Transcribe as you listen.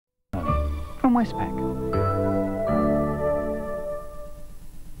from Westpac.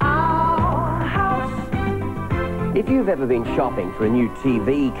 If you've ever been shopping for a new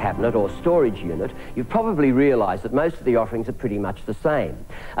TV cabinet or storage unit, you've probably realised that most of the offerings are pretty much the same.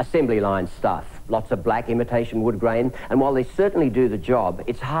 Assembly line stuff, lots of black imitation wood grain, and while they certainly do the job,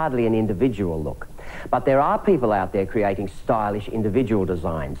 it's hardly an individual look. But there are people out there creating stylish individual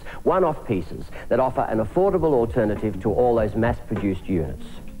designs, one-off pieces that offer an affordable alternative to all those mass-produced units.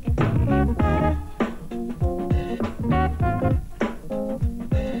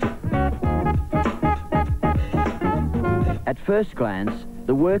 At first glance,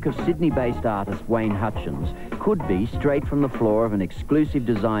 the work of Sydney-based artist Wayne Hutchins could be straight from the floor of an exclusive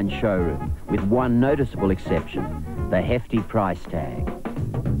design showroom, with one noticeable exception, the hefty price tag.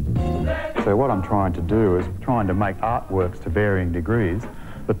 So what I'm trying to do is trying to make artworks to varying degrees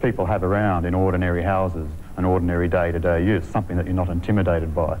that people have around in ordinary houses and ordinary day-to-day use, something that you're not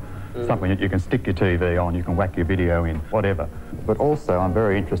intimidated by. Something that you can stick your TV on, you can whack your video in, whatever. But also I'm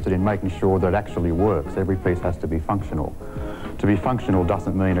very interested in making sure that it actually works. Every piece has to be functional. To be functional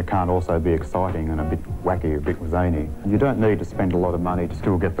doesn't mean it can't also be exciting and a bit wacky, a bit zany. You don't need to spend a lot of money to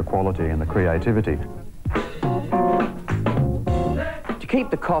still get the quality and the creativity. To keep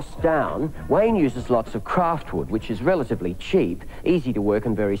the costs down, Wayne uses lots of craft wood, which is relatively cheap, easy to work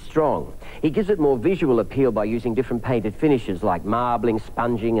and very strong. He gives it more visual appeal by using different painted finishes like marbling,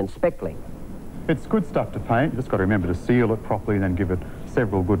 sponging and speckling. It's good stuff to paint. You just got to remember to seal it properly, then give it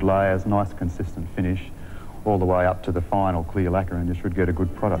several good layers, nice consistent finish, all the way up to the final clear lacquer, and you should get a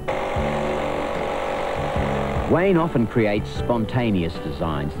good product. Wayne often creates spontaneous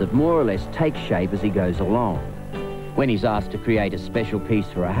designs that more or less take shape as he goes along. When he's asked to create a special piece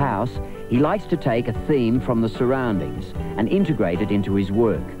for a house, he likes to take a theme from the surroundings and integrate it into his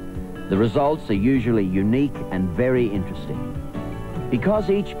work. The results are usually unique and very interesting. Because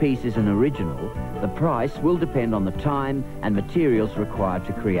each piece is an original, the price will depend on the time and materials required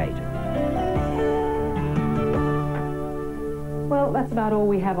to create it. Well, that's about all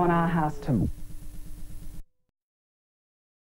we have on our house.